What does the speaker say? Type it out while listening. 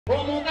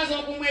Omukazi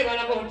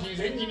okumwebalako nti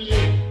nze nnyini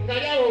ye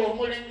ngali awo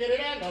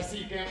omulengerera nga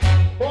siikemba.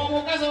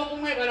 Omukazi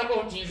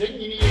okumwebalako nti nze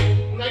nnyini ye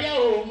ngali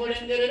awo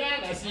omulengerera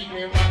nga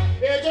siikemba.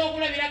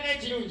 Ekyokulabirako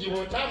ekirungi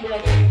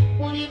bw'otambulako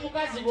buli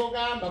mukazi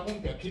bw'ogamba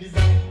kumpi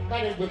akkiriza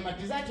kale gwe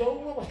matiza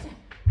ky'owuwo wata.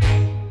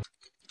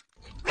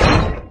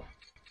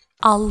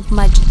 All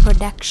Magic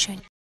Production.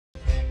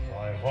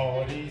 My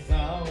heart is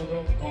out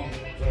of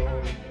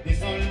control.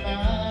 This old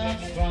love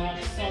struck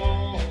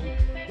song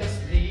just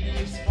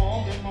leaves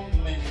for the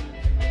moment.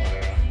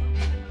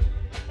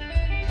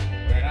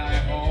 When I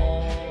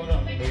hold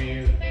on to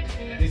you,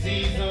 this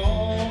is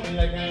all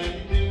I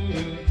can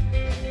do,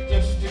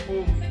 just to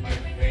put my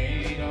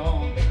feet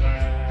on the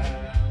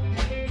ground.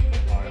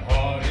 My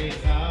heart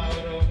is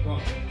out of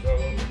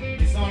control.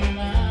 This old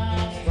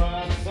love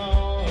struck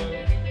song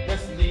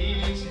just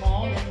leaves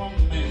for the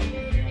moment.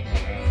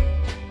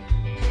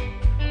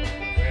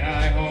 When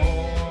I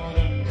hold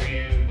on to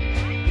you,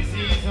 this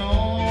is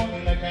all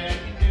I can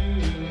do,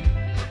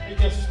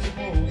 just to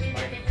put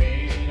my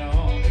feet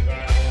on the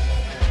ground.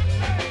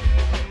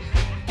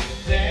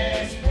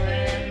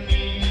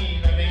 Desperately,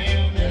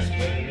 loving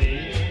desperately,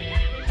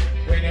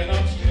 when you're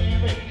not here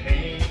with me,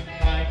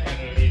 I can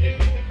lead it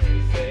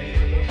crazy.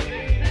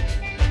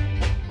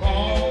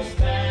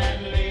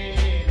 Constantly,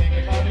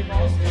 thinking about it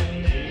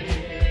constantly.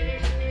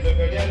 Look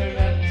at the other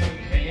man to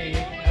me,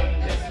 I'm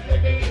just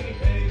like a little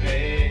baby.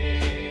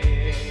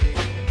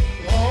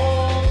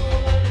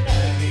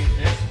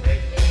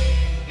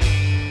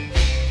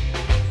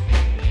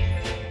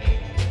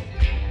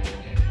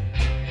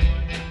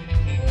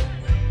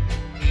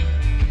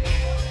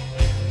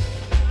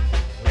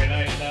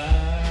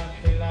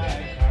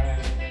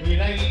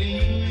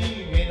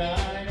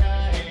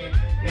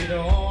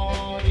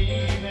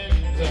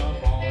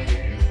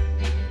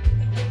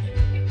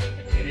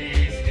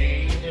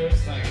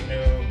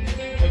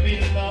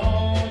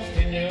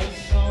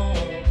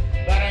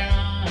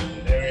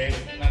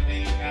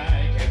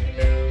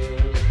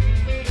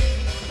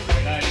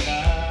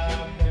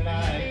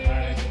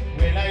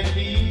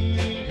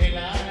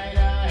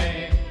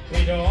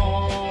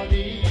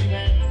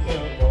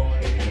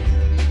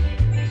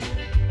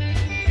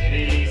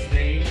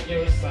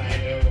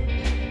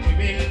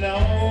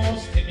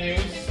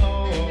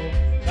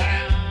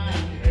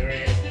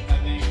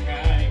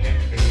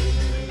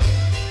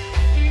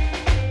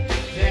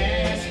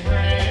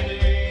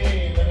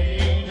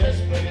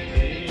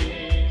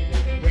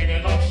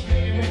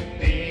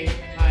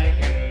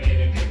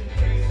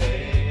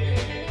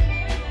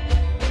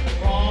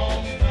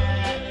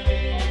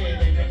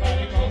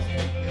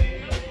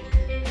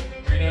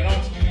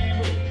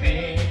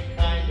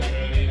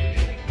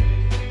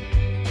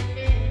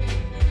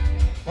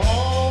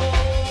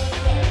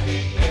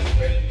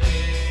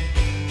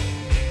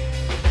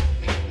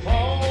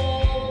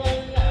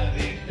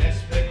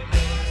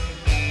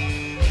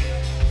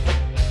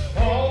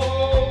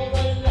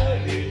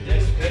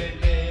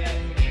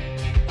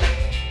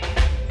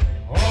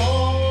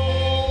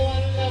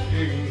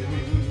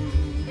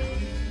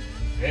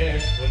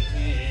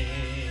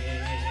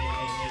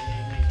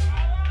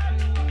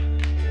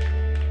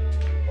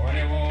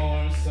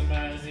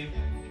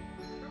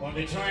 On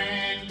the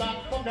train back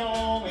from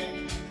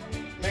Norway,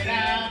 when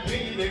I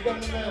be the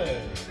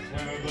gunner,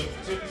 when we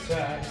both took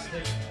side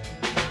stick,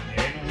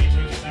 and we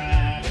took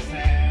side to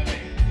side,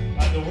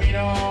 by the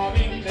window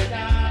in the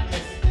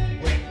darkness,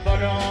 when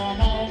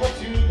bottom over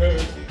two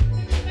girls,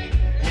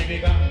 we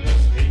began to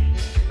speak,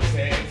 we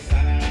said,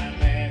 son, I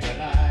met a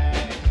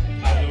lie,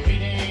 by the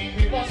reading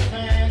we was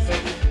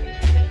passing,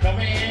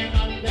 coming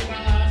on the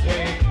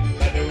causeway,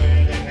 by the way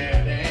they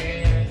had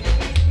days,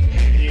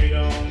 if you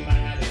don't mind.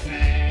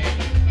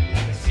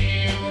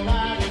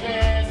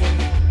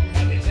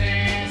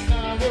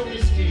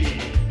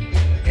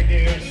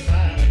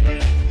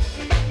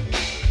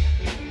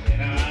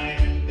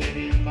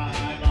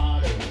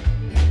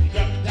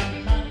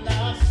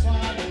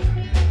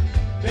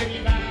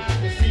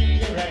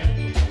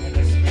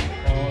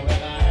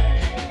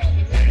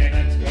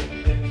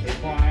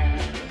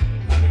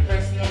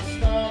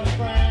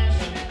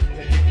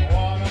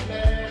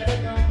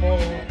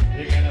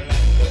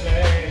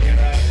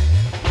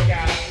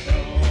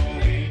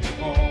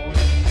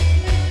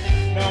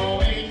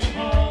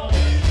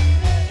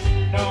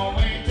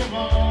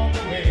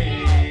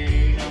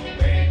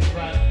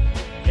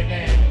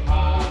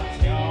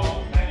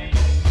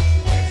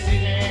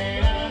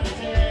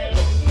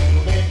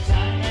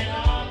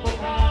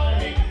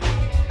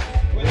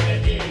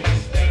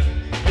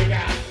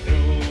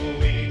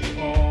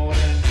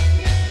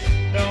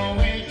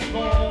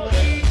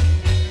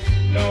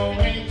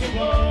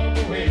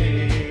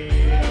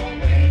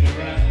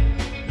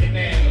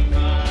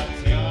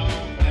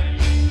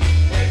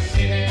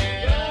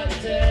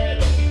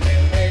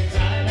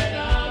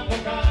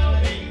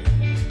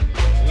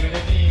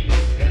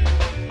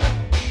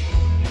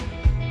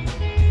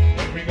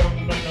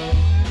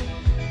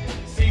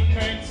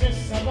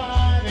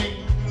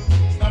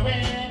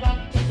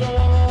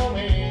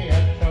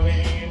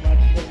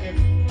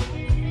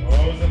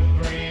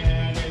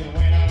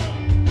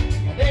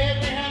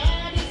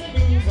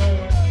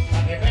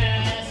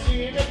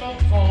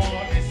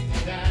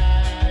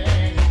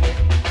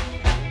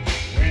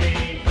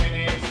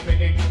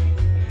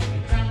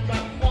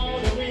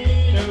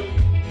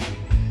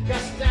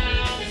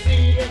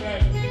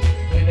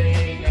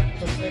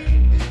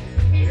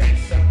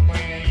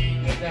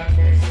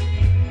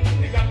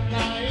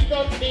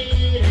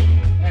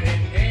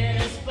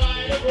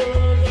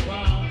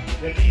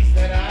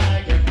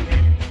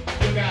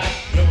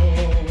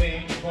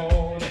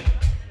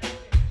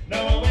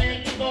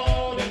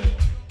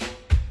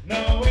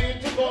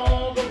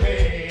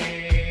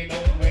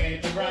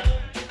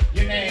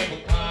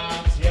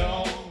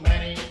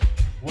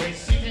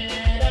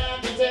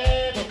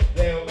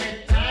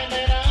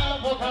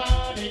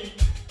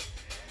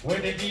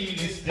 the deal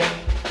is done.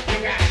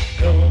 You got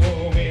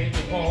nowhere to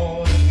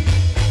fall,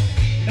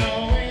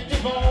 nowhere to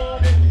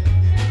fall,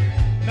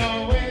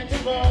 nowhere to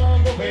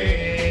walk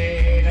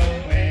away,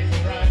 nowhere to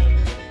run.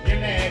 You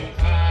never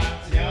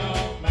ask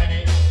your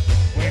money.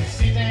 When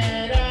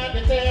seated at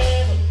the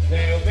table,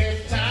 there'll be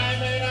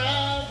time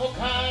enough for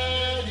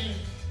party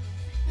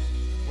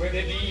where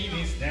the deal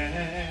is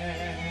done.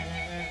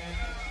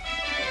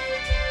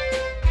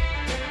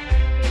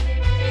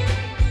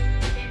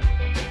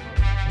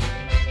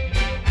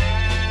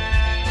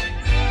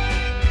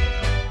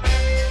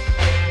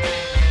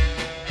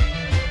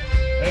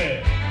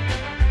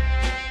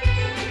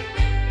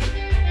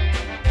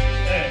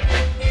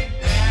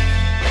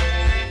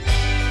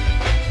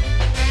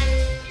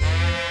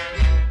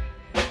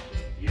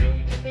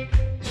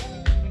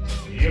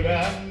 You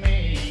got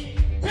me,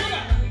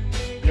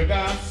 you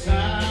got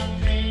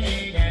something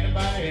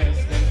anybody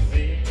else can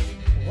see.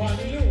 What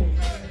do you?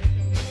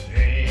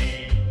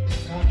 Hey,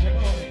 country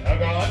boy, I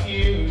got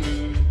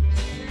you.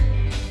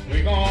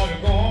 We gonna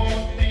go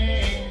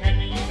thing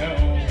and you know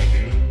we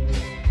do.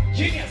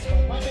 Genius,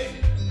 my baby.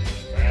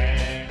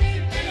 Friends,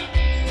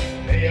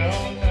 they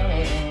all know.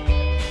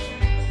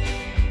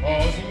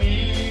 Cause me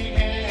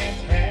and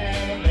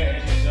have a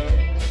legend show.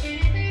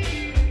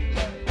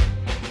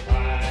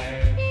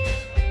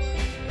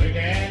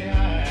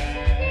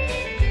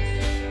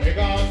 We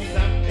got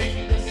something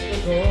just to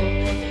go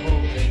and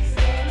hold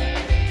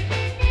inside.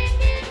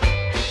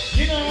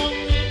 You don't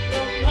need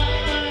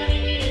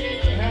nobody,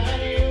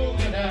 honey, you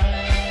and I.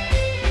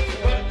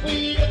 But we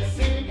got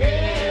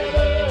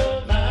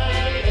together,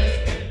 might just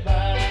get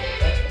by.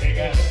 But we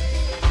got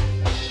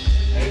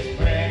it's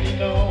pretty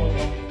low.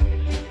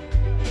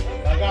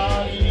 I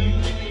got you,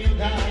 you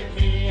got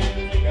me, and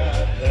we got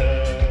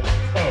love.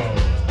 Oh.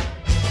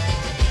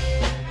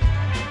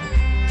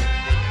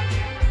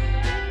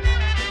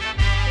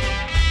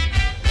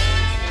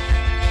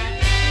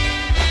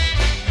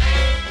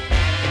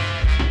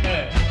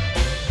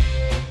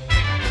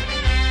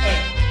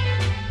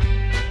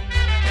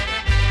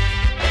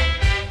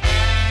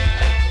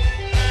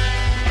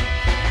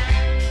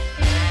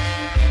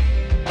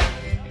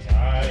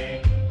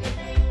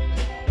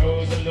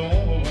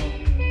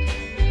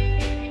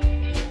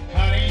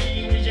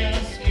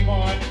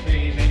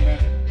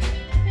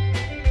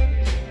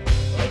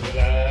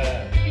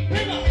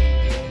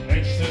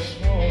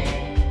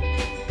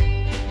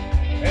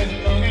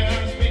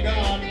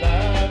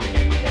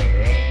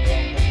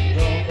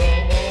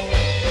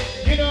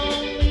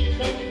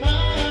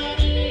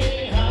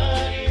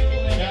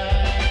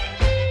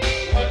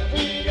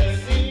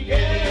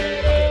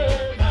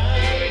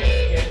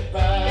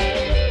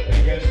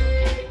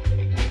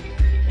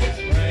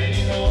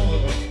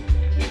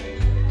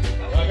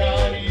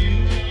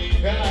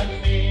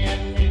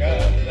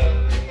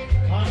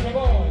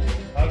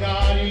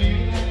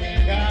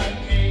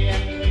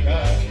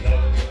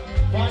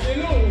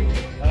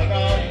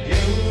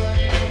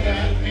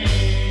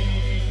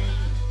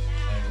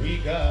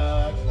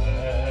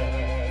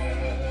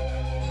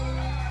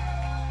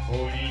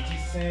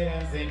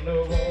 Politiceras en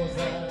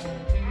Lobosa,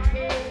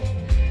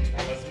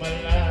 mas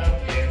malam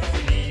que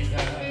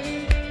siniza.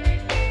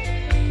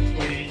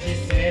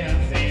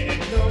 Politiceras en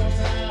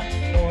Lobosa,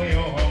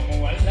 oyo homo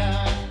wala,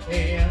 e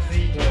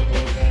asito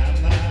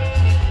bozama.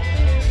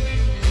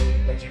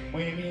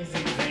 Pachimwemi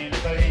sin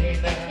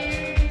parina,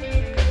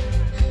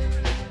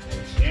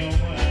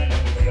 pachimwana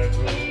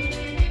brago.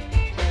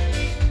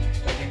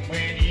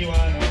 Pachimweni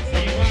wano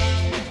siwa,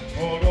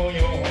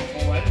 oyo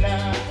homo wala,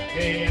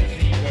 e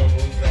asito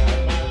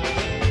bozama.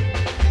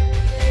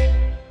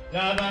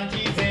 La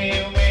bandize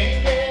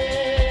umeke.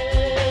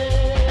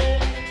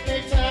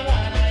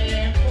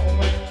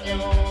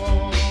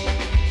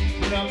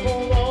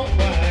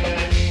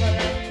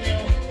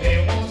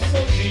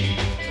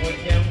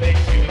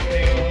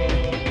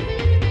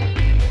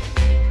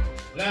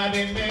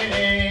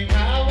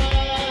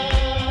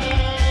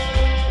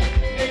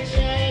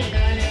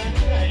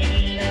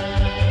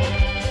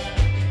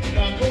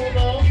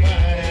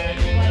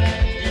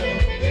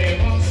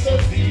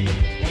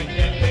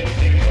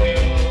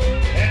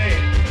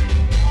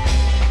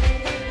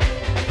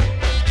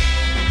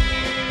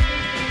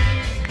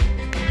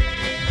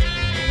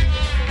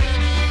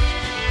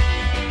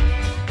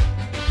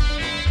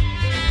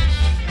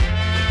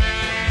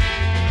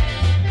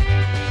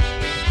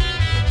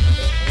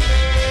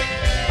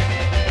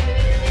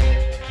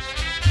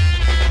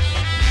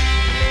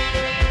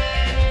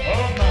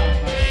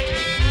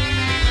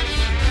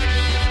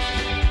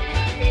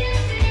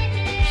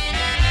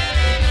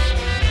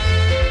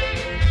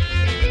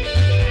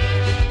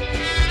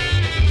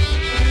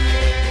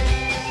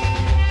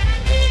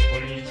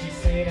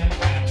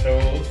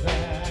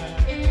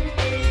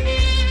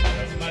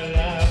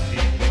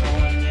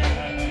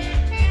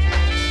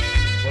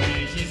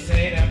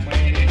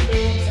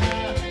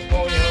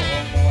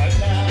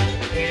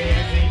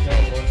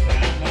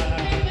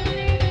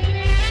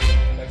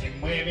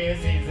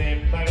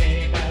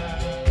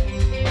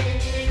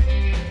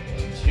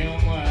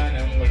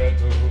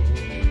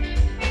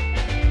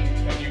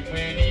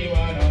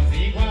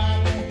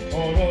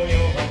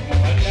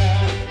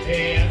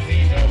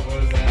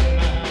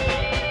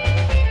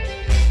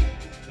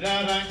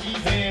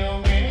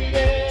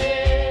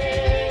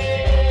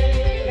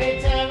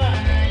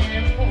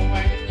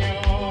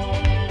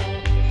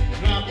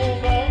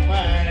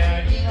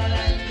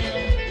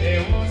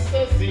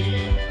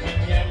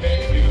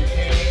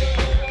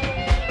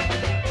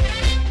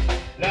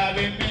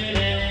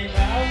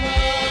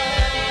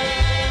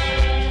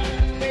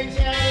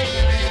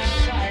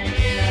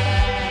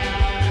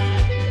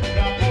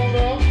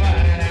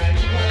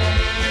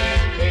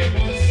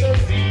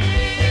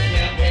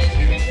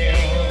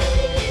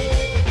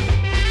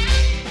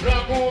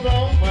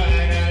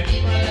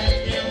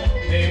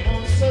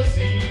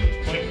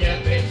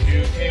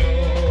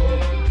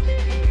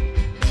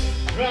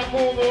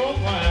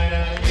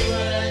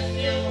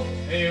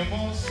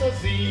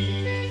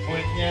 see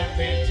when you're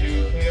meant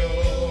to feel.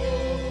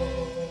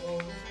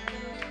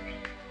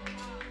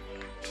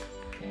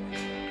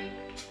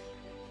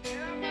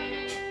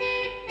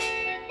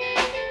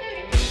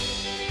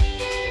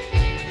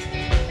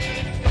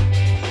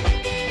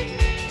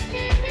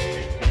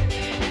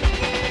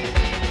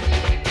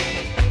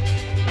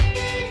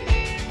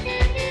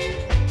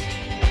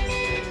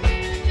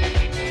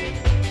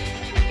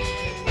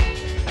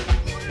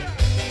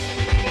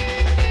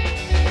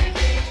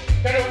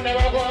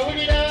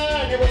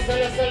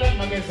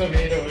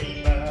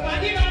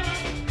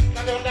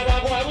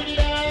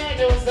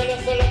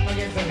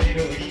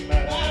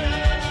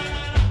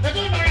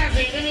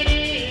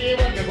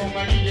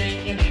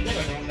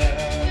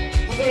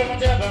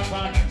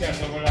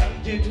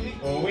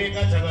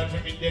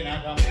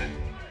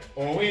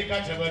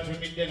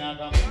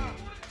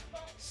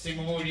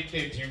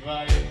 Simulite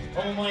tivayo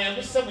omoya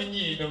kusaba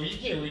nyindo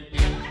wikewedde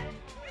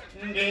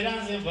ngera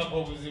nze nva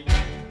obuzibu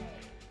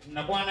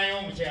nakwana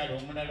omukyalo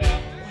omulala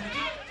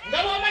nga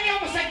bw'omanya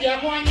omusajja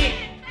akwanye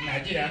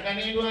nagiranga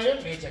n'endwayo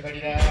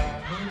n'ekyakalira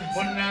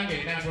munnange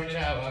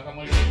n'atonera abo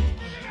akamuli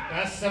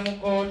kassa mu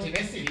kooti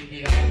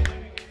nesirigira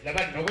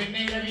laba nno bwe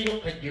neerabira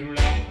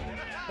okajjulula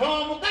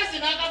omukazi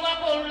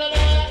n'akagwako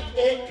olulala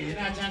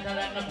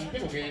nakyankalanga kumpi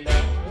kugenda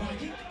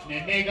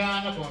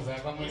neneegaana konza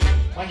akamuli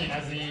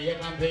wanyinazi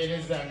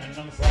yakampeereza nga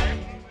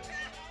nnamusanyi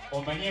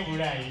omanye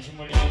bulaayi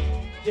ekimuli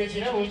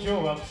kyekirabo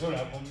kyowa kusula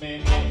ku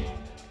mmende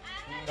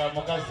nga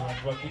mukazi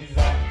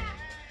watubakkiriza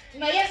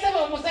naye saba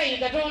omusayi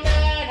katonda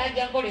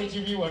najja nkola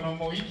ekibi wano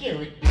mu wiiki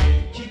ewedde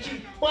kiki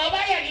bw'aba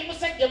yali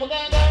musajja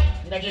muganga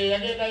nga gye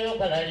yagendayo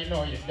kala alina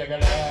oyo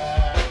eddagala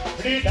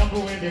linda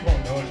nkuwendeko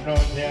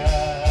nonoonya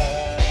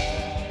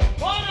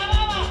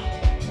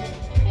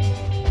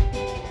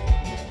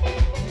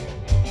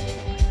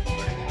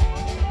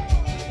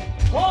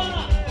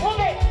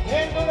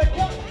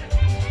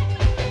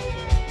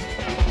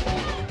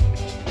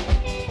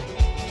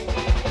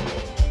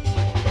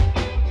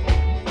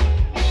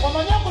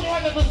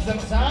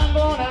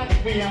Musango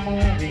nakipia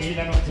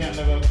muvira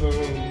notyanda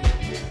bakuru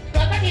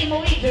kakati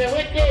muwike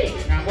wedde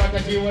nangwata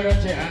kiwero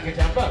kyange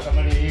kyampaka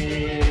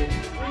muli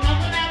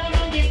nabona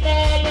bulungi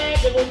bbala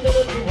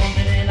gyebutolo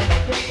tuwomerera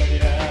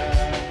gatukalira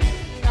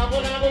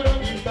nabona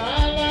bulungi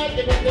bbala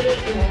gyebutolo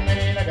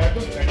tuwomerera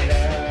gatukalira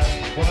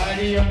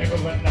waliyo ne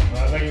guvanamu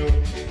abayo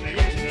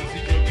naye kino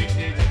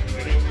sikyogedde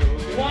kyakugaleko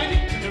wali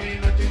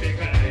tubino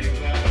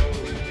tubekalayogawo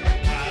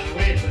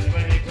alwezo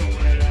zibaleka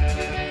omulala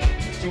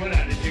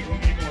kiwalane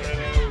kikumi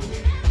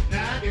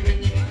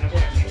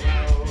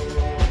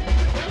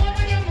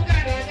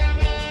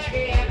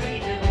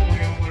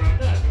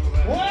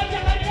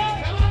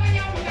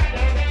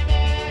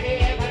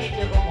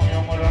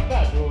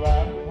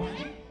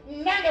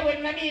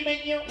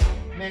menyo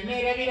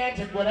nenerabira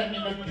nti gwala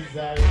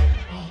ninokizaayo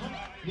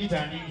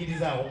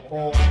litandikirizawo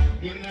ko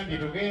liŋambye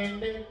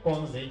tugende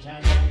konza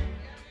ekyanja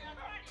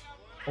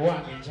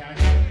owange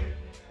ekyanja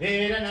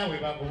era naawe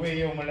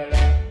bakuweeyo omulala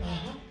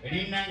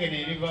linange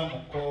neriva mu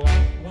kkowa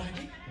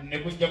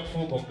nekujja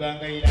kufuuka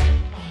okugangayira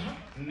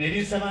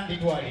nerisaba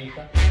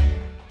nditwaliika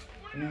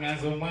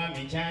ngaze omwami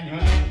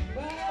ekyanywa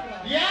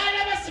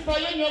yalaba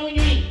sifayo nnyo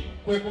obunywi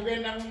kwe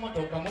kugenda mu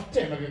motoka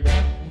mutemabega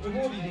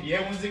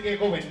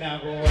yewunzikeeko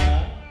bwennagowa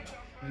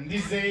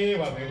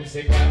ndizeewa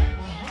bebuseka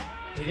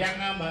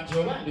teryaŋŋamba nti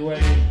oba ndi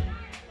wali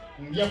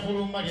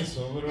njafuluma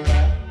lisoobolola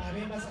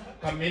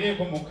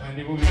kamereko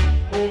mukandi bubi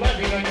oba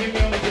bino nyimi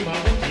omutima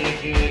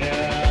gukyekeera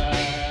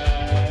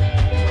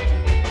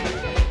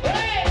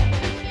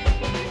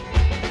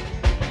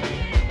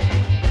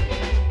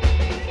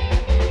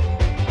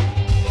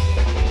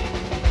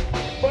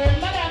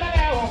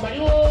bwemalaabalawo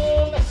baliwo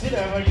nga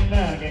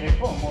sirabalinange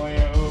neko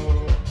omwoyo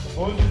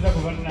oziza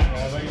kubannanga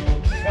abayo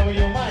nga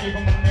buli omaali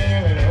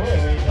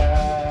kumuneweweweita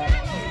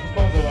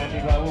konzo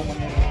bandibawo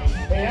omunene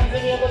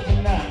eyanzebyeko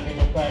kinnange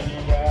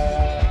mukanyuga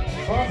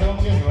konzo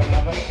omugezi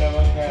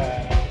wanabaddabaga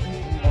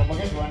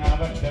omugezi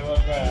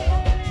wanabaddabaga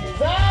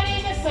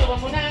zaalinga essaba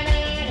munaana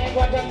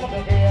nekwata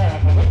mmotoka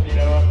yange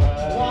buddira waka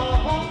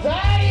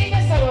zaalinga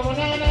essaba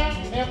munaana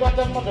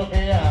nekwata mmotoka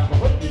yange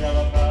buddira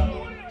waka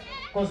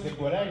kozi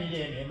eggwala liri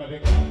eno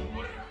emabega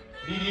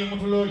liri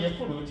mutulo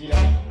lyefuluutira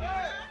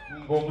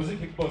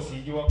ng'omuziki bosi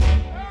njiwako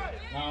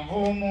nga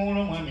nvuumuula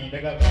omwami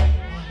ndagaga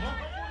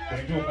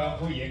bwentuuka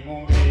nfuye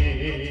eŋŋombe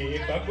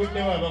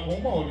baguddewo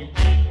abakuuma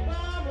oluggi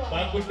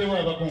baguddewo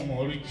abakuuma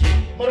oluggi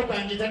motoka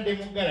ngitadde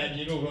mu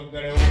ggalagi era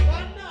olwaggalawo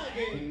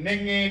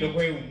neŋŋenda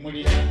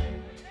okwewummulira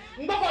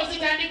mboko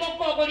zitandika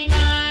okukokolima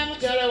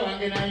mukyala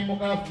wange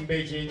nayimuka afumba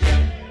ekyenkya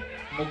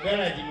mu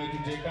ggalagi mwe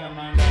tuteeka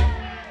amanda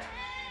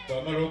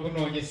twamala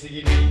okunoonya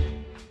esigiri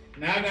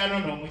n'agaana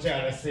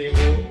n'omukyala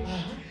seebo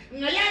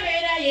naye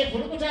abeera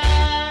yeefulukuta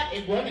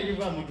eggwa ne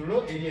liva mu tulo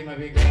eri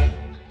emabega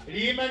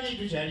limanyi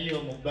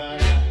tukyaliyo mu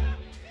bbaala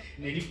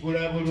ne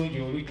liggula bulungi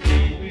oluggi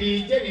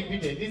lijja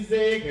limpita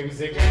lizeeko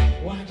ebuseka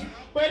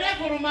bwe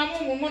lefulumamu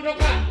mu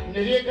motoka ne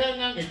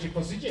lyekanga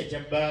ng'ekifo si kye ekya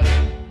bbaala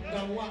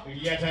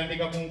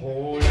yatandika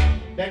kunkoola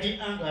dadi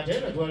anga ate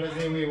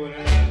twalazeewo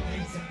ewalala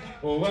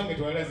obange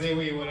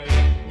twalazeewo ewalala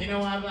nyina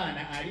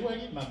w'abaana ali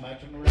wali mama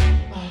atunula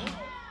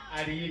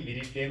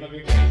aliyimiridde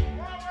emabega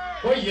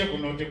koye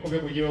kuno tekube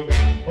kujoga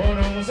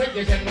ono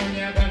omusajja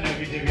kyanoonyaka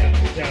nabitebya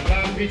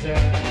kyava mpita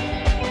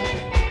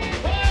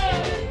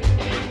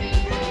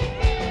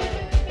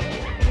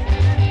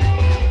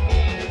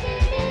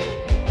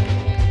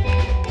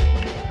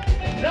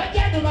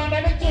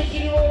Rajadumanda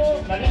bechekiriwo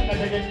nalinga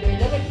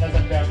tegedde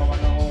bwenazadde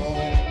amawano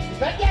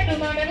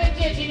Rajadumanda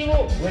bechekiriwo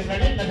we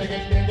nalinga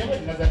tegedde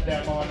bwenazadde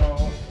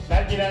amawano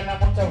nagira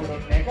namutawulo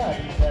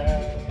nekaliisa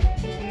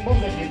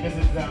mbuze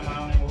kimpezezza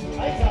amangu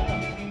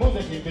mbuze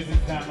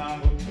kimpezezza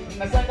amangu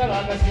nasanga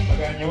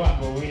bagasimbaganye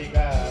wange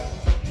owega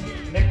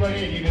nekola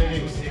eribeere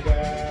busiga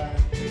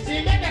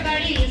singa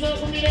takaliiza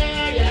okumira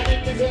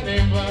lyabeteze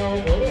nenvawo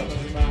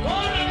olw'amazima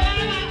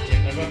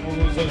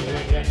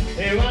bamubuzozoya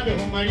ewange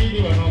mumaliri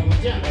wano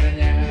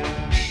okunjangalanya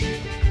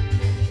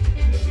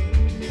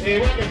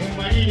ewange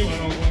mumaliri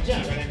wano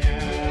okunjangalanya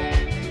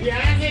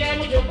yanzira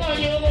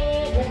mujokolyobo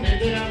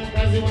kunetera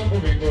mukazi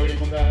wakubega oli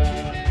muga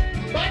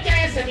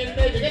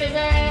bakyayasamidde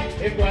tegereza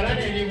ekwala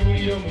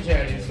n'eribulira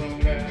omukyala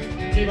ensonga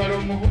kibala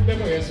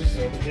omuvuddeko yasusa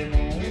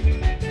obutemu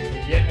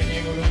yamenye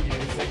bulungi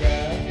ebisega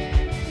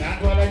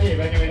n'atwala gye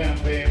banywera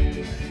nfeemu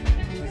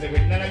nze bwe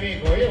nnalabye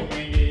nkooyo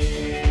omwenge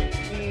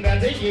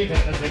Ngazeyita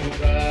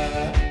nasebuka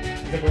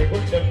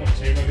Zekwekudde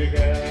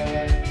mukyemabega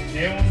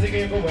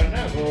Neonzigeko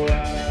bwanagola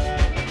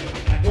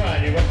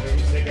Atwale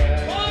baferusega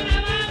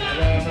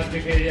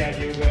Abamateke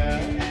yajuga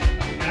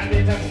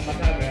Nandeta mu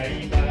makaga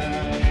ayimba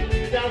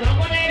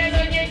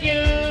Tabakolereza nyejo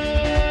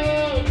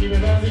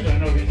Kibebazi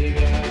tono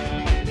bitega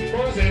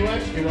Koze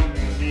wakikiwa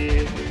mundi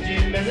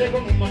Kimbezeko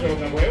mu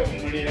motoka bwe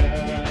omulira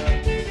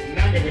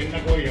Nange bwe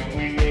nakoyo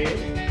omwenge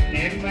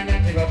Nemmanya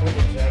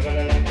tebakukutya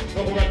abalala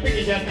okuba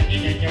pikija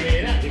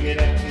pikinyanyolera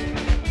tibera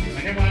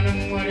ane mwana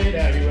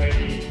muwalera ali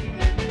wali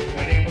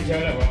ane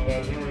mukyala wange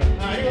atunula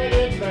ali wali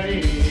ekibali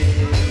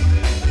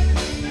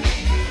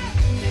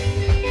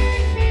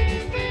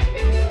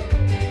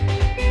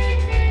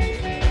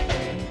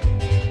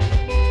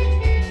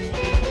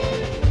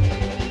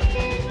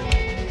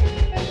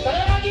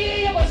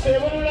kalamagiye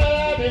kwasebulula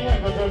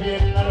bimwekoto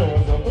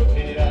byenalowooza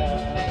okuttirira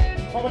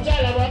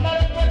omukyala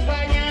bwamala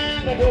okwekanya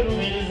nga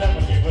tolumiriza mu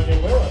kifo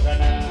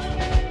tekwewagana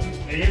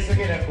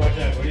eyesekera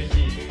kwata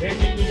buliki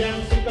ekintu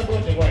kyamusukkako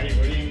tekwali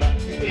bulimba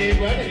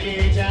ebwate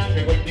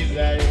lyekyampe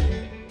kodizaayo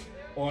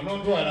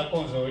onontwalako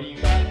nze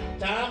olimba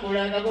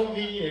tambula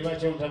akagonviire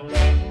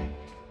lwakyontabula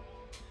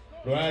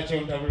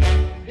lwakyontabula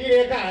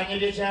lirekanye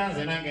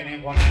lyekyanze nange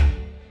nenkona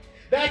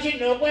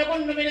dakino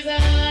okwekunumiriza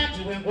nti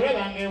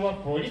bwenkulabanga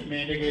ewaffe oli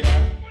mmendegera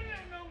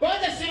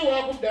koze siri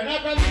wakudda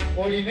n'akazi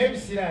olina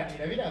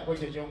ebisiraanira birako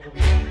kyo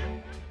kyonkubira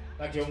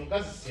kati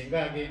omukazi singa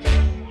agenda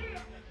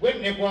gwe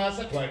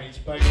nekwasa twala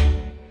ekipali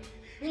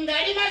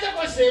ng'alimaze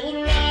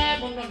kwasebulula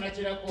muno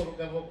nakirako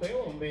olugavo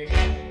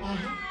okwewombeeka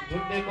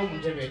ntuddeko mu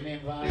ntebe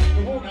n'envaana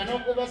tubuuna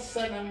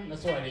n'okubasana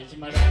naswala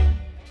ekimala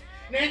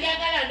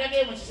nenjagala ndage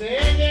mu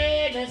kisenge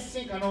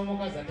nesinkana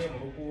omukazi ate mu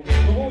lukuubo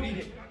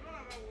tubuulire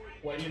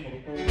wali mu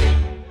lukuubo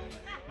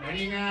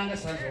nalinganga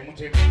sanze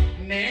omutego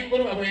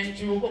nengoloba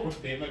bwenkyuka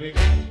okudda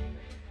emabega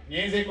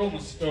nyenzeko mu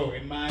sitoowa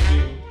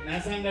emmanju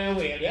nasangayo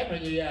we yali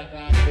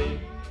amanyiryakambe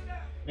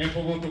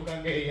nempubutuka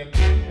ng'eyakku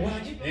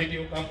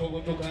nendyoka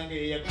mpubutuka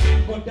ng'eyakku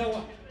koddawa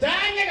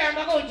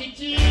tanyegambako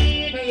kiki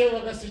naye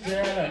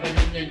wakasikyala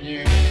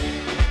nabinyenye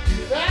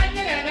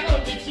tanyegambako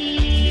kiki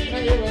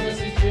naye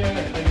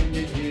wakasikyala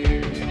nabinyenye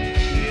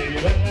ebyo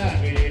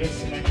bannange leero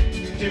simanyi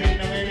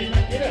tebinna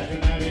bwebinagira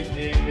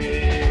tunabeddembe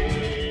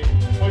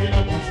olina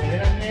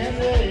kunsobera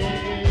nenzeye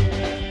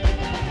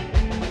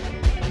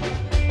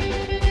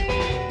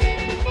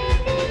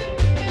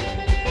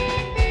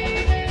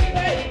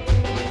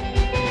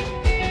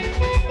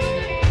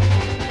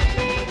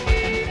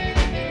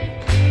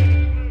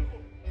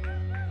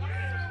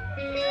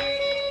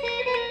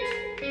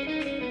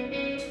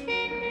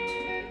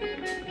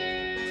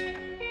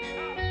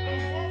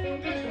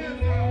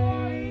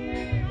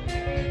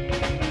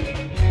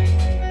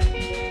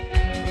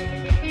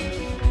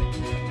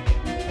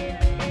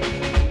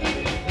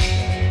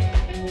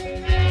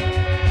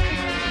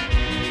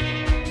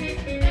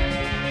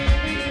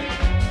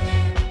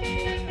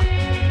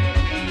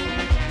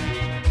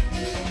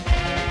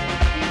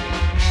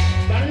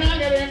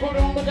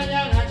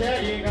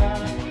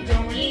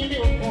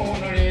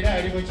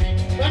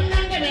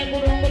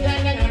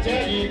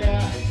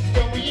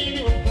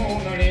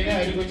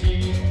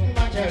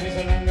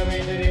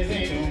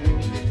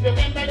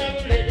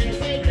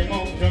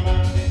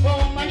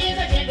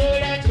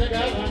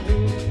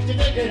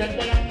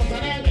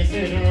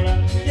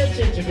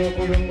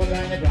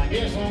okulongozanya twange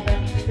ensonga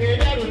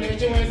era luno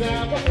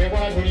ekiwezako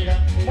kwebwagulira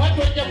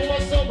mwatujja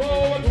kubasoko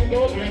watunda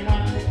obulema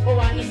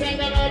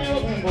obanyisenga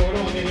babyokunga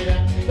olonderera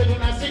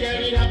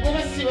tetunasigalira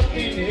kuba si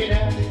bakendeera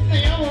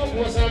naye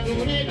owokuwasa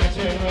tubuli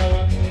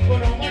nakyerwawa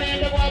ono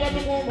omulembe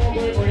gw'abatukuuma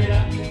ogwekolera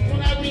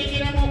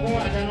tunaguyigiramu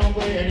okuwaata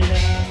n'okweyalira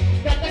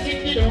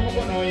kakatiddira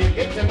omukono oyo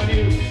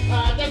chamaliru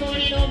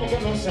atamulira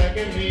omukono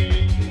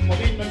sakeviri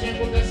mubino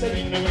kyekugasa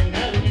bino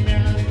bwennabinyumya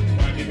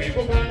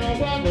wandibekukana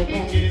obwangu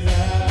okungiriza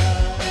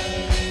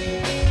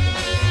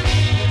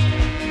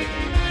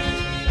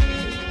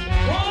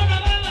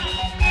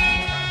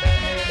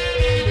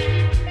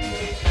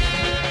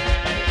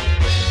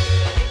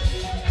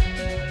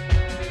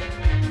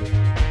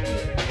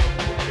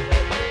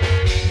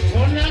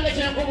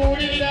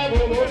kubuulirira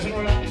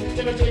bw'olwotunula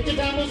kino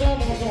kyekitambuza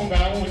omuntu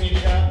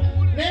ng'awunyirira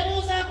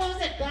nebuuzaako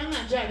nzekka nga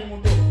nkyali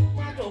muto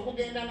taata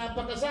okugenda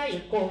nappakasa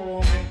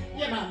yekkoomu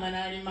ye maama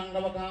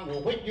n'alimanga bakanga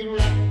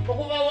okwejjulula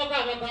okuva waka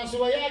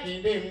abakansuba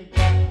yagenda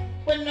emukka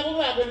bwe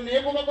nabubaabwe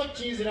neekubako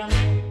kinziramu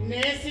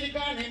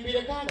neesirika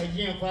nembireka nga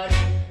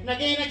yenfaati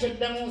nagenda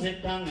kyoddamu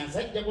nzekka nga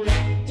nsajjagula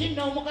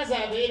tinna omukazi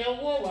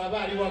abeerawo bw'aba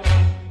ali waka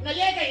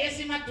naye nga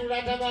yeesimattula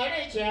atabaala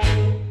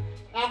ekyalo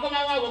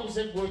akomawo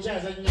okusegga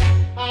okyazannya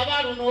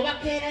abaaluno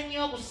obakeera nnyo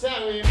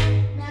okusaawa emu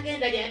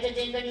n'agenda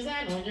lyatetenkanyiza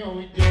anoonya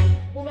owujjo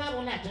buba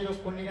bunaatera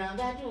okukunira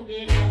ng'atuuka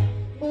eka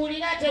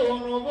buwulira ate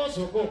wono oba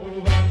osooka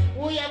okuluba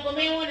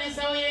wuyagomewo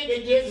n'ensawo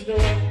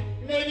yengejezitowa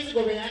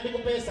n'ebizigo bye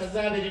yandikupeesa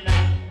zaabirina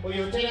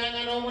oyo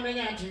oteranga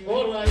n'omunenya nti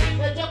ng'olwali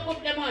ejja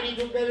kuddamu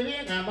alituga ebibi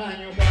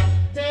ng'amaanyuka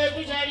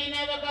tetukyalina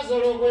abakazi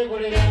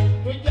olw'okwekolera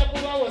tujja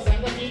kubawasa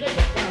nga kinde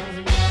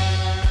kyakkanzima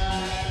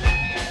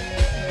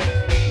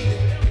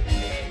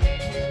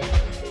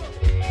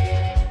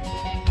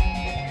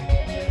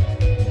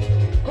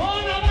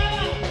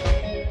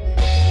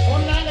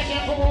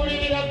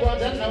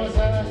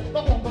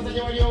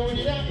wali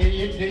owulira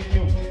eryedde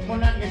nnyo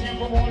munange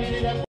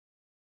kyenkubuulirira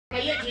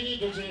naye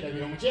kiriito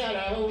kyerabira omukyala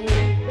awuwe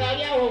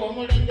ng'ali awo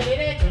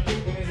omulengerera ekyo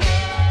kikumiza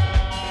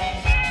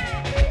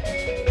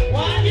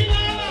wandi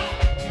maama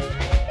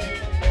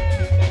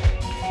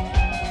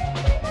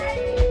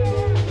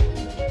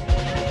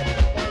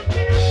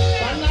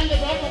bannange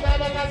twafuga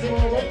abakazi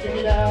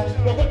bw'obwejjumira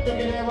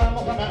okuddugira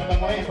ebwamukama nga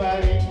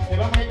mwembaali ne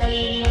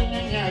bamwegayirira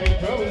nnyonnyaala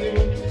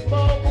ekyobuzibu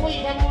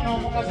okuyitamu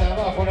n'omukazi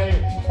aba akolayo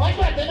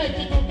watwadde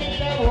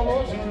nekituukirira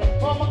bw'obootunula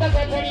omukazi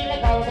atolina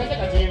kawo kate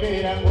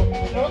kakibeerango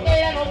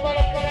n'ogeera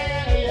n'okolakola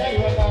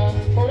yaliwaka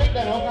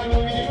olwedda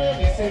n'okaluubirirwa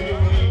ebisa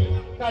ebyobuli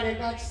kale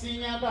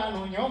kakisiinyako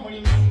anoonya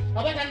omulimu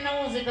aba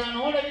tannawunzika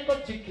n'olabiko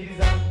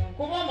kikkiriza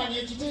kuba omanya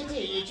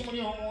ekiteeteeyi ekimuli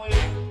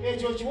omwoyo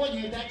ekyo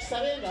kiwonyeeta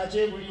kisabe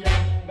ng'akyegulira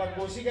nga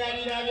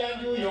gw'osigalira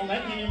byanjuuyo nga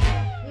nnyinimu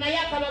naye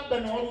akababba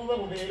n'oluba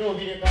bubeera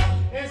obireka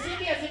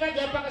ensimbi eziba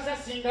gyapakasa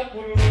singa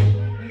ggululu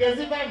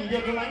ng'eziva mu byo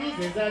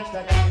tumanyiza eza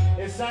kitaka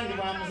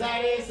esangibwa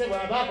muzaaleese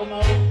bw'aba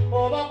akomawo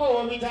obako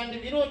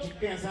w'obitandikira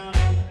otikka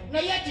ensanvu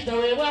naye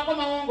kitaweebwa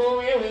akomawo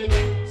ng'oweeweebe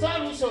so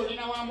oluusi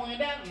olina wa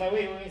mwenda nga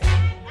weeweesa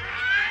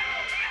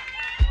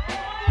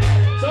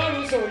so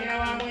oluusi olina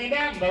wa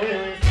mwenda nga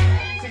weeweesa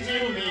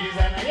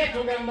sikirumiriza naye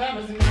tugamba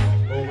amazima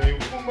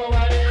obwebufumbo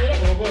bwa leero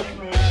bw'oba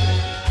otunula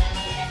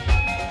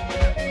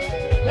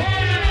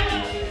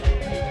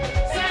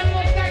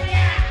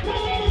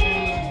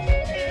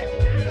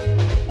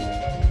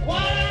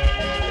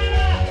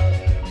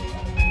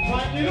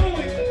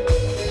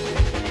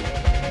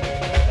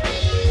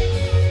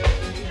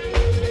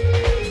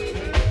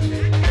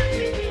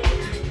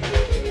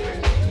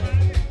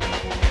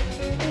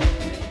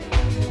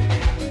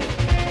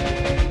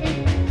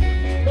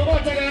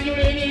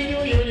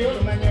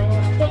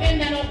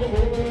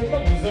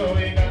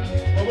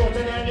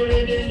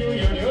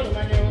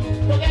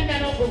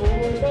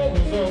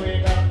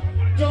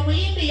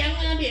omuyimbi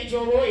yaŋŋambye nti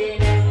oba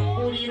oyenda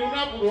buli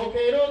lunaku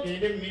lwokeera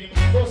ogende mu mirimu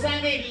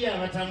osanga eriyo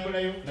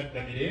abatambulayo nadda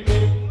mirembe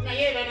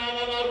naye bano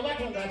ababaalu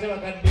batunga ate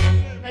bakadde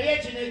naye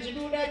kino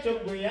ekiduuda kyo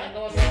ggwe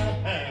yakawasa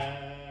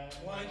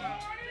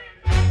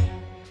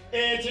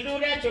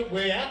ekiduuda kyo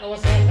ggwe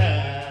yakawasa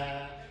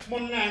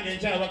munnange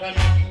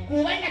nkyabakana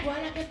kuba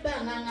natwalako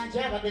ebbanga nga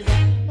nkyabageza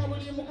nga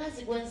buli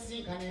mukazi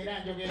gwensinkana era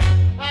njogera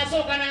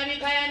asooka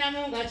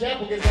n'abikayanamu nga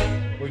kyakugeza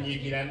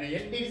onyiikira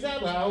neyeddiriza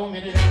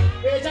bw'awomerera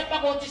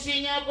ekyapako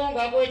okisiinyako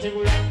nga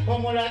gwetegula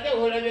omulage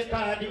olabye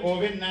kaadi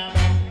oba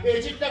ennamba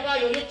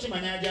ekittakayo yo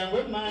kimanya jangu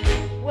emmanje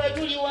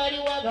wetuli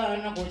waliwo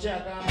abaana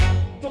kukyakamba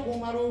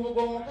tukumala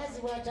obugo omukazi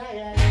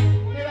bw'ataayaala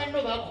ne banno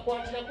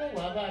bakukwatirako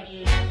bw'aba ali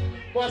eri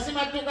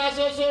bw'asimattuka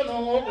asoosoona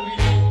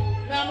ow'okubiri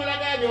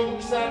n'amulaga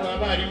by'omukisa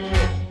bw'aba aliwo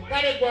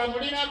kale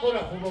gwamulinako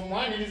lafuba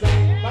omwaniriza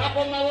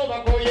bakomawo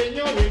bakooye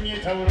nnyo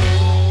olw'emyetawulo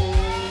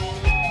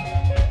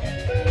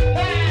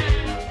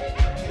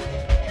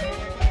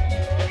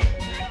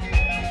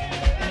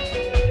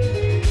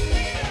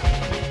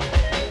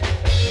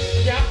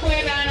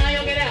jakwega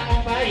anayogera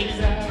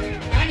mumbayiriza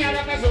kanya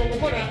abakazi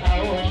okukola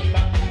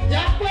awolimba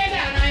jakwega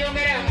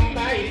anayogera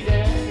mumbayiriza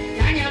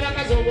kanya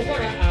abakazi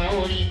okukola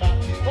awolimba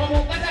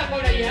omukazi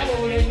akola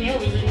yaboola ennyo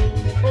obuzibu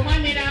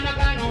omwami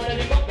n'amakaano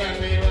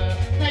olabikogambirwa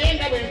naye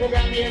nga bwe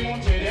nkugambyemu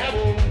nti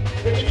eryabo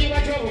ekitiibwa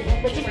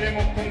ky'obufumbo kimulema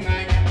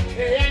okukuŋŋaanya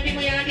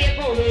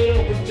eyandimuyambyeko obeera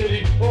okutteri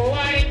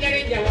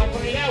owalejjalejja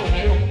wafunirawo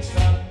naye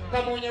omukisa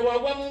kamunye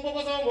bwagwa mu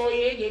mbogozo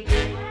ng'oyenjedde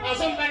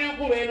asomba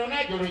n'enkuba eno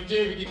najolojja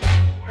ebirika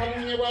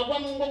kamunye bwagwa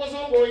mu mbogozo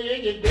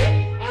ng'oyenjedde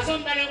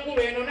asomba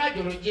n'enkuba eno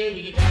najolojja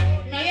ebirika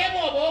naye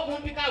bw'oba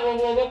okumpika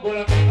bw'oba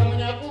oboggola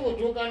kamunyaku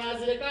butuuka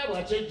n'azireka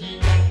bwakyeji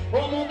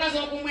omukazi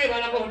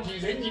okumwebalako nti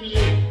nze nnyini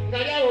ye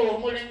ngali awo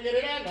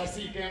omulengerera nga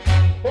siikemba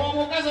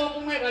omukazi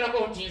okumwebalako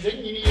nti nze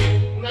nnyini ye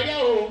ngali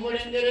awo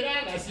omulengerera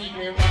nga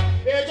siikemba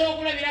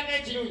ekyokulabirako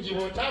ekirungi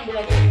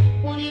bw'otambulako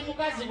buli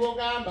mukazi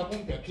bw'ogamba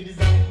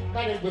kumpekkiriza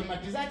kale gwe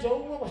matiza nti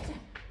owuwo bwata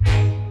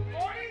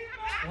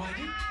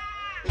wati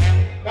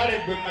kale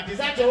gwe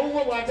matiza nti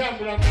owuwo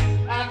bw'atambulako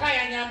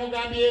akayanya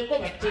amugambyeko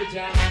batte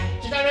ekyama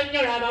kitalo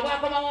nnyo laba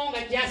bwakomawo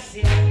nga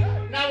jasira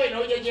nawe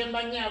n'ojja gye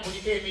mbanya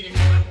kuliko emirimu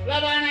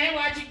laba naye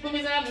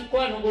bwakiggumiza mu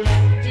kwanugula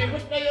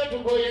kivuddeyo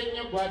tugoye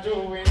nnyo gwate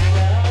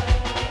owenza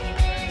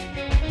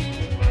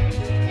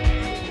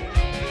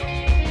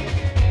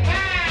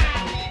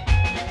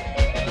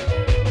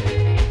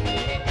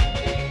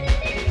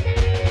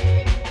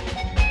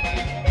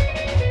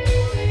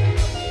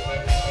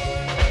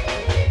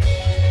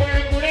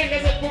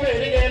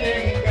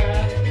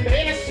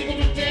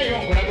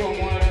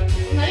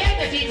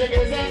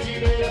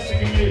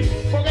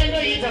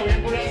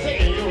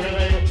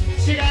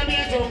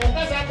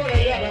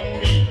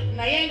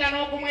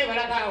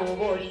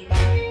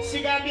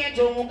sigambye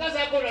nti omukazi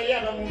akola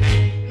yaba mubi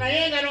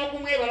naye nga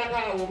n'okumwebalako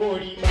awo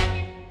b'olimba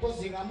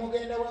mpozi nga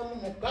mugenda wamu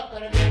mu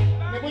kkakkalabya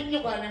ne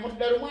bunnyuka ne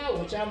mudda lumu awo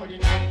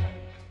kyamulina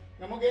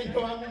nga mugenda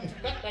wamu mu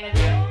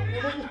kkakkalabya ne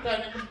bunnyuka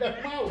ne mudda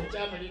lumu awo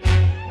kyamulina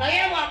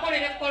naye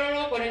bw'akolera ekkololo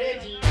okolera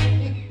eti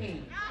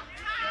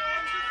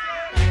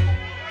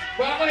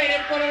bw'akolera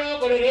ekkololo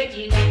okolera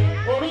ekinga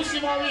oluusi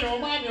mwawina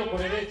omwami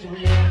okolera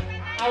ekibuya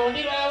awo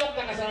ndilwawo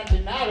okukakasa nti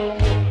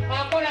naalongo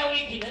akola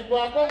wiiki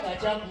neggwako nga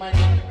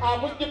kyakumanya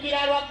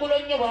akujjukira lwaggulo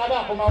nnyo bw'aba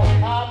akomawo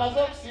amaze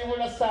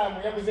okusiibula saamu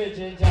yaguze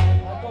ekyenja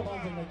ate oba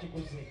nze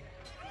nakiguze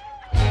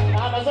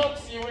amaze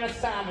okusiibula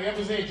saamu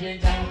yaguze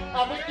ekyenja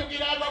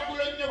akujjukira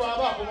lwaggulo nnyo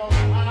bw'aba akomawo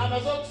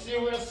amaze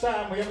okusiibula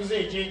saamu yaguze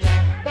ekyenja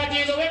kati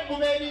nzobe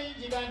ekkuba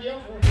eringi kandi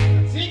enfuufu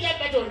sijja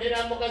katondera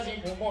mukazi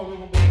nkuuma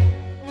olubugo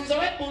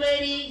nzobe ekkuba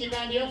eringi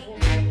kandi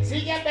enfuufu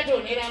sijja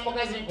katondera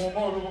mukazi nkuuma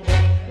olubugo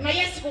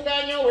naye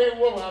sikuganya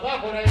oweewuwo bw'aba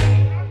akolayo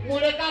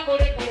muleka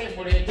akole kale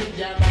muleete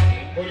ejjamba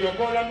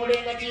olyoka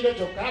olamulenga kiiro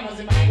kyokka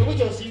amazima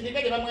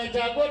obukyosindika gye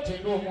bamwetaaga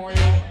otenda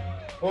omwoyo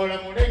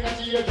olamulenga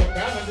kiiro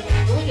kyokka amazima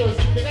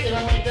obukyosindika gye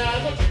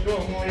bamwetaaga otenda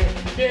omwoyo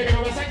ebyo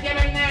basajja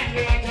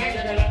bannange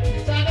akyajagala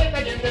saageka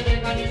gye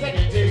nteteekaniza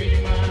geeta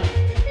ebinyuma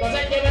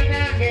basajja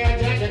bannange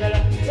akyajagala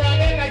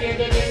saageka gye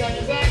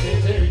nteteekaniza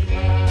geeta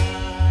ebinyuma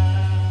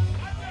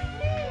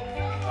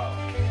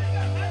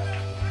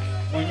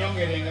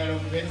munyongere engalo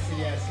mubere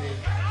siriyase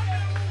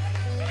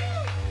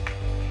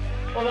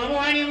oba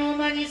mwali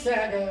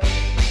mumanyisaga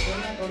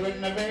olunaku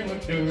lwenava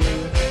emuddu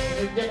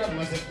ojjaka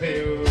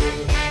mumaseppeyo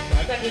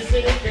akati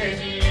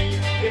sirikeeki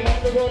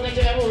imotugoona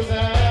kyabuuza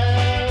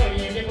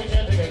oyinjeko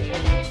kyategaki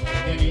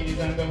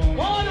yanirizangamu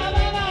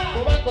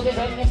kuba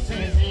kozesa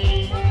nnesimezi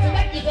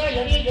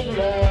sinakitoyo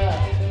lijetula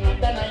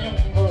nadda nayo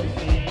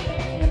mumboozi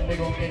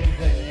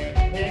naddegongerizanyo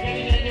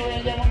engeri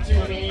nenyiwenja mu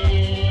kyuni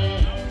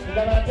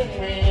ndabate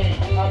mmwe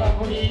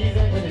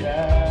abakuliriza enkolera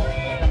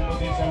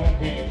atambuzisa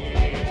mukenge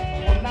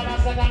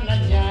munnamasaka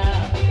najja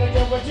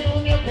ekyogo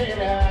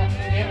kirumyokera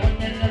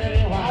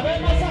nemunyonyolerewa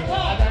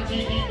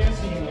atankiikidde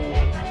ensingo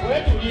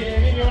wetulira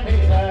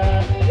ebibyondera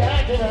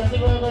yate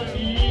baziba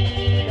bali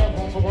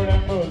gavumbugula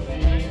mboozi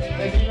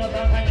ezino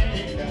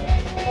kankanyirira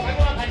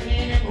wakati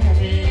wakatiine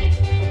ngumi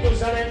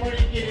okusala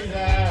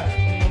emulikkiriza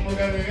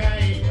omugabe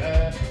gayita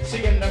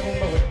sigenda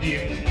kumba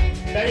weddimu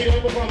ndabira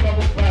okukomba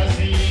ku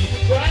paasi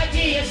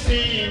lwaki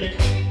yesimbe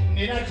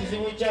nina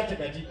kizibu kyate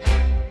kati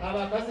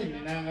abakazi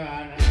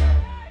ninangaana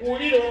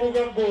ulira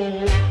obugagga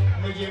obwo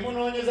mwe gye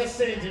munoonyeza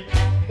ssente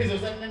ezo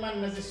zannema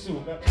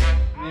nazisuuka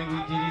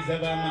nebujiriza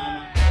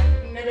bamaama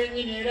ne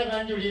bennyini era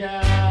banjulira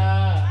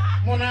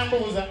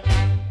munambuuza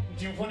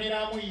nti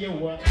nfuniramu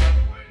yewa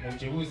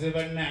mukibuuze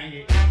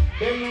bannange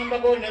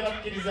beŋŋambako ne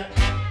bakkiriza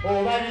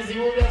oba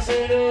bizibu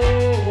byaseero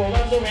oba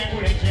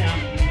zobenkula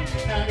ekyamu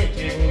nange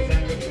kyebuuza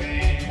ngeffe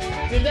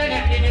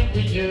tutagadde ne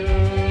kujjo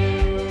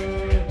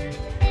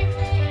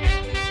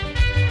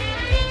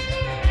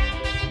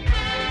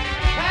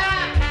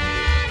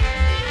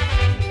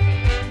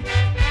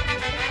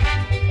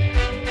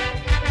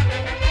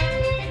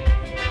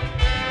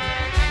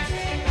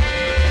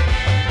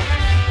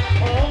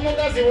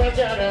omukazi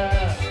wakyala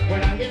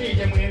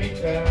bwenangirije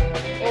mwebikka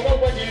oba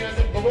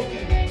gwajeraze kubumu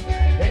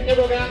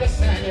ennyego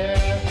gangasanja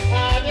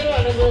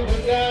agerwala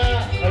z'okudda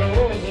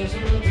alowooza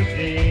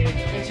osulutudde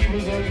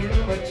ekibuzo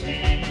otuluba ki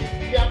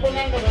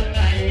byakunanga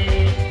bannaye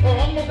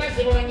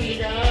omukazi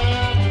bwanyira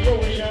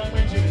mulyowuliramu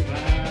ekiruma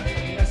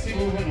nga si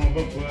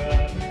bubunoobagwa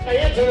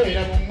naye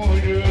tolowera mu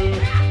mmuudu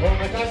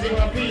omukazi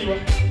wafiirwa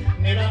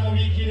ne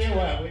bamubiikira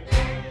ewaabwe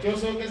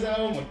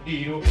kyosookezaawo mu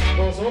ddiiro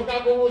osooka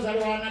kubuuza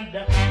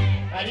lwanadda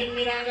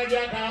alimmiranga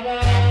gyakaaba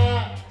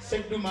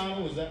sedduma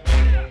abuuza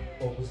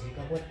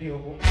okuziika kwa ddi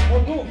okwo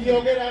otuufu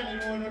yogera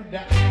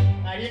nenonodda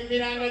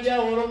alimmiranga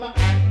gyawoloma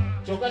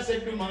kyokka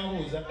sedduma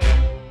abuuza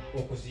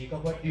okuziika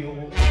kwa ddi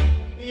okwo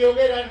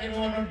yogera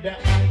nenonodda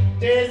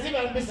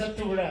teziba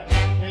mbisatula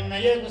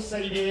naye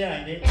kusayire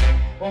yange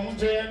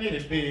omuntu eyamira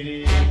ebbeere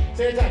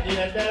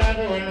seetagira ddala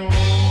wano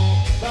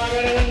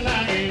baagala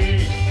bannange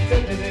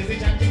sente ze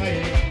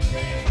zikyankimaye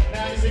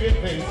nandisibye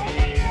fensi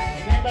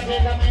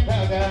nembateekamu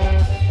empaaga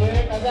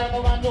kwekazaako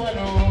bantu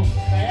wano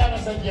naye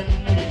abasajja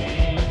mumulimi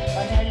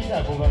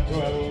banyayitako bantu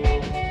abo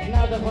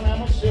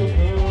naagafunamu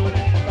ssuuku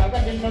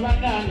kakati nno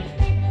bannange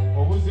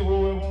obuzibu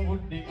bwe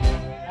bunvudde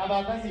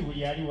abakazi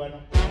buli ali wano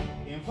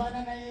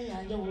enfaanana ye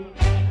yanjawulo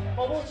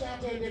oba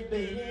okyatenda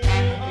ebbeere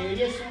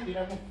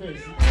eryesundira mu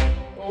feesi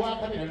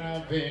owakabira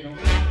n'ava eno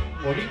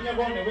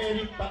olinnyako ne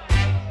weerippa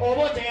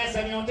oba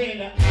oteyasabye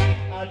otenda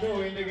ate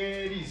owendegera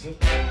eriiso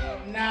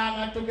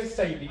n'amattu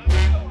g'essayidi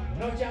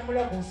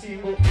n'okyambula ku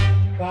nsingo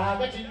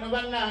kaakati nno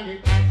bannange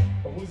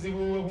obuzibu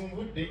bwe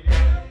bunvudde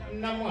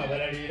namu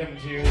abalaliira mu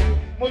kyewo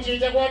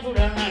mukiyita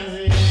kwatula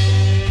nze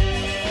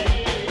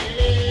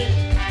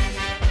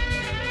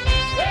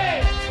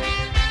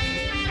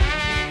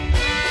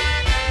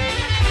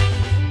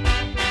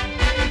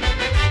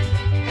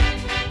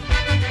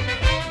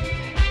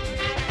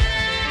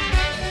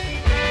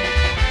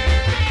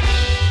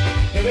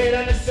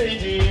Vera ne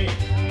sente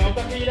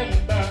nopakira mu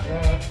bbanga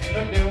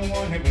nodde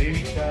omwone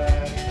bwebika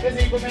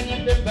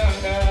ezikumenyedde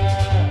ebbanga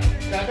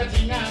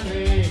kakati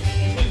nange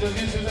nzizo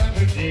zensuza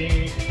ntudde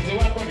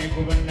ziwako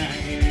nekuba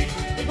nange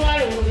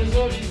tutwala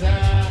oluzoliza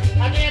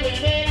ate bwe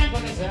mbeera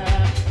nkonesa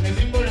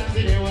nezimbula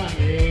nzire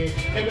wange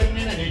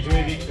negwenena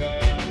netwebika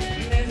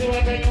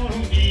nenziwatanya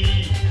olungi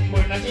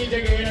mbona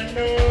kitegeera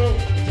nno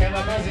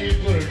kyabakazi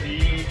golodi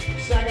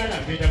sagala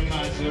mpita mu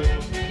maaso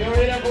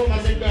ndowerako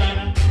maze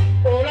gaana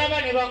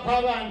olaba ne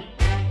bakwabandi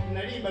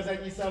nali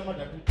mbazanyisa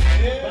amatatu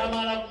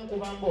bamala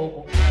kunkuba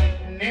mbooko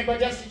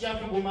nembaja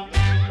sikyakuguma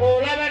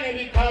olaba ne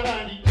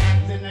bikabandi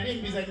nze nali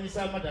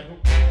mbizanyisa amatatu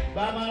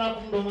bamala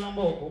kundoma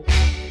mbooko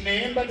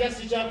naye mbaja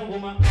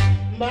sikyakuguma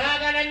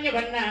mbaagala nnyo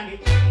bannange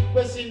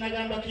bwe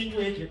sinnagamba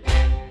kintu ekyo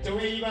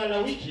teweeyibala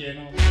wiiki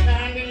eno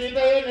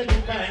nandiyitayo ne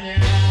tukanya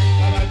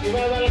abantu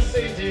babala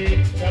sente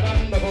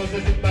abamu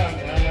bakozesa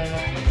ebbanga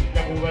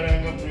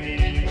jakubalanga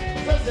mwe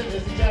so sente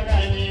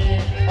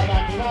zikyaganye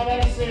abantu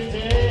babala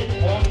sente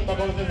abamu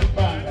bakozesa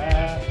ebbanga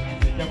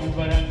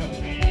zijakubalanga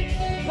mwe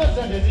so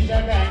sente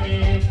zikyaganye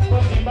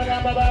kozi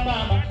mbagamba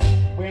bamaama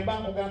bwe mba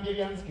nkugambye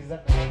ebyanzikiza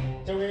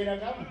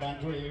teweeraga mu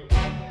bantu eyo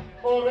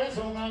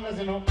olw'ensonga nga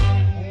zino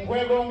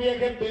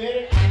nkwegombyeko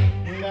ebbeere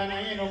nga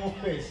naye n'omu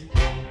feesi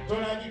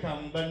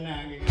tolagikamu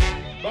bannange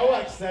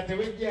bawakisa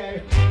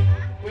tewejjayo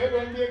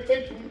kwegombyeko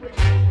etumbe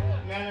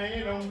nga naye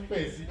n'omu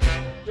feesi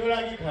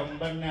tolagikamu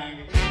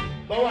bannange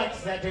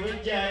bawakisa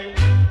tewejjayo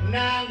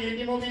nange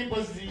ndi mu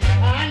bimpozi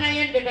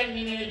naye ndeka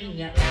nnina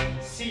erinnya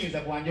siyinza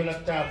kwanjola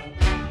ttaafu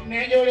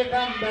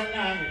nenjolekamu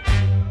bannange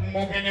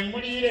mugende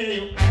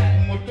muliireeyo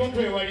mu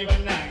ttuntu ewali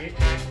bannange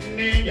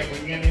nenja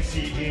bwennyana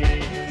ensiige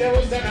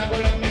tewuza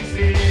nakola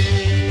misi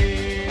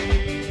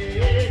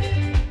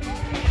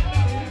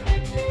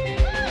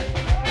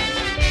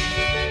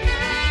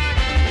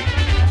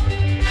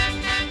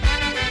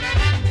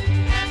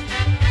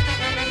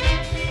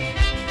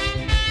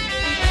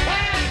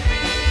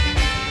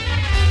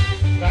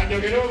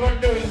kanjogera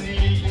obaddoozi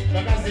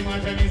bakazi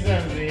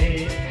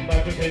mwatamisanze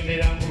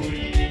mbatutendera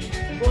mbuli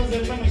nze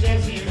mba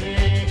mukyasinze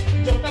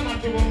kyokka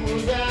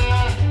matubumuza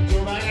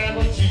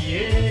tobagalako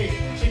kiye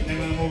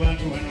kinnema mu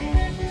bantu bano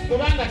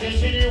kubanga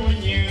tekiriwo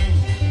nnyo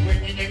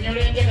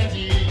bwenyinyonnyola enje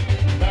kati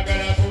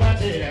bagala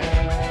kubateera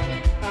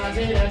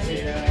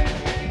ateerateera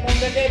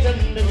muntegeeza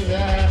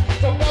mundebuza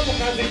kyokka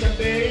omukazi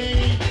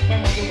kyabbeeyi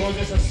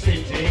bamutukozesa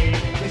sente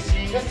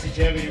esinga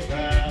sikyabiruka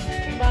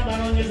mba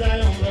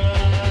mbanonyezayo nga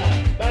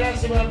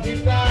balasibwa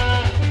Afrika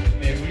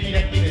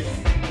mebulira kiresi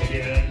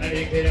ebirala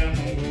nalekera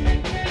mungu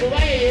kuba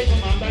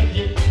yeyeetuma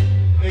mbajje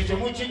ekyo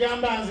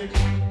mukigamba nze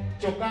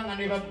kyokka nga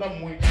ne babba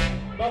mmwe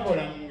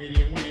bakola mu ngeri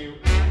emweyo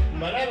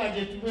mbalaba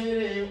gye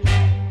tubeereeyo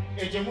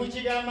ekyo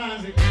mukigamba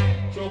nze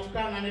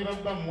kyokka nga ne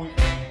babba mmwe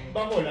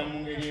bakola mu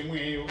ngeri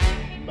emweyo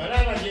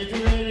mbalaba gye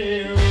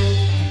tubeereeyo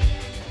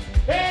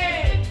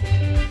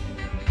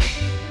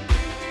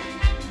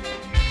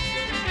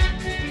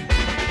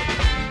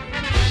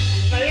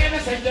naye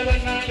abasajja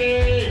bannange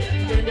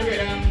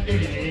tonjogera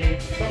mujulire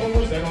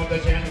bakubuuza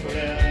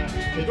n'otakyanikola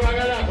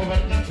tetwagalako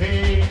bannaffe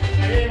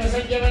naye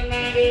basajja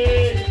bannange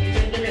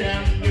tonjogera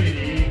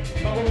mujulire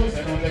bakubuuza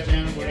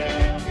n'otakyanikola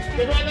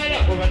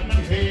tetwagalako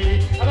bannaffe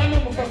abamu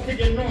mufa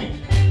ffiga ennungi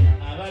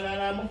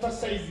abalala mufa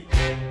sayizi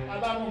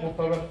abamu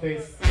mufa lwa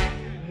feesi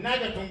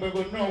n'agatumbe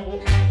gonna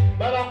ogwo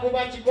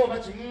babakuba kikoba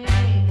kimu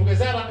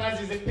tugeze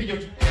abakazi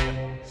zepijoti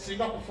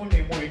singa kufuna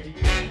emweti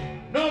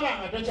noba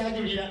nga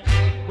tokyajulira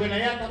gwe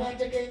naye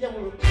akabanja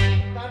k'enjawulo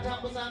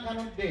katambuza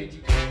nkanodde nti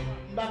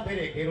mba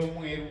mperekera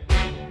omweru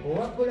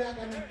owaggula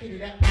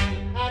akanokkirira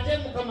ate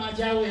mukama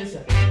akyaweesa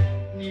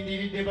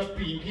nindiridde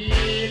bapinki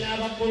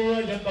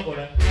n'abakulula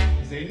jabbakola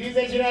nze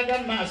nnize kiraga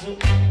mu maaso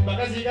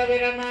bakazi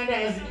kabeera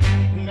mandaazi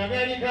nga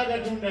galiko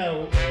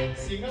agatundaawo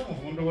singa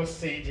muvundu wa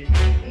ssente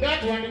nga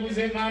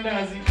twandiguze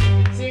mandaazi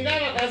singa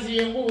abakazi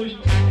yenguuli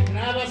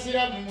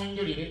n'abasiramu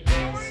munjulire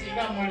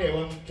singa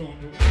muleewa mu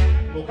ttuntu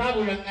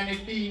okabulanga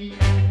n'eddiini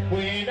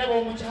bwe ndaba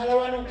omukyala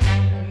wano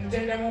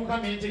ntenda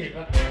mukama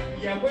entegeka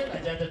yakweka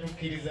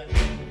gyatatukkiriza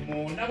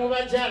munda mu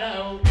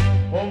bakyalawo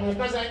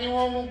omukazi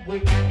anyiwa omugwe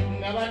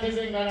nga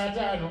bateze engalo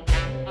ataano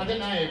ate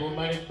naye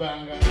bumala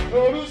ebbanga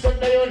oluusi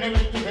oddayo ne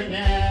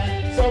bwetuganya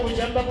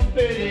sobukyamba ku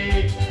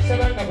bbeere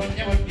sabanga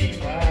bonna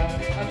bodimba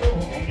ate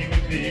obungi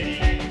bibbeeri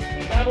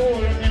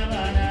ngabuwolomya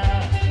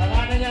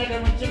abaana nyata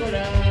mu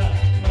kikola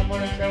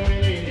mamulanda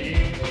wereere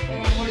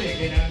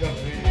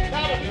obamulegerangaffe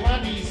aba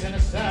tewandiisa na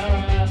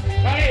ssaawa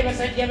bale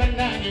basajja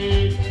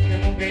bannange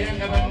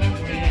temugeranga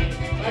bannamwe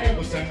bali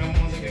kusanga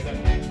munzigeza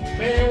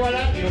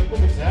beewalangira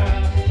okubuza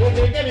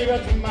oteeke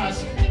ebibatu mu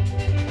maaso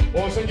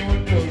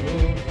osonyiwudde olwo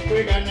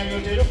kwegana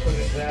byotera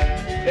okukozesa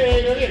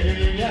ebyo byebyo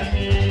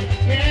byebyange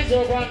ngenza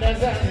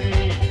okwandazanze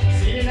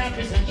sirina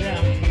mpisa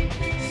nkyamu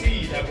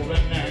siida ku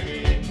bannange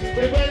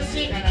buli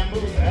kwensiikana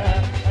mbuuza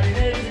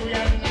alina ebizibu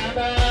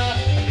yannamba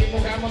ndi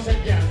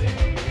mukamusajja nze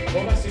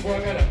oba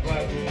sikwagala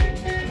kwako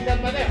nga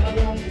magamba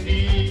byomudi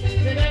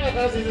zina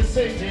abakazi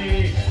zesente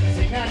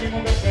singa ndi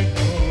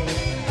mugagaddo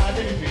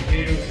ate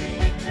bifikiro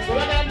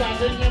kubagamba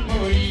nze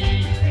nnyomboyi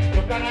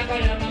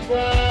tokanakali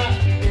amagwa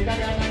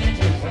ekagamba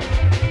nenkyusa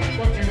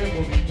kotiwe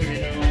ku bintu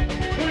bino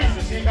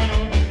tulisisinkana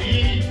omudi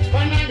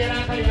banange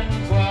nakali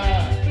amagwa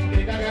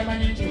ekagamba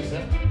nenkyusa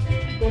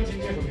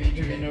kotinje ku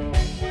bintu bino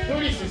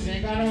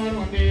tulisisinkana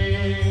olundi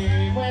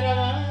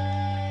mweraba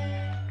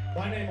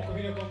bane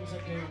mukubireko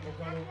omusajja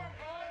mukalo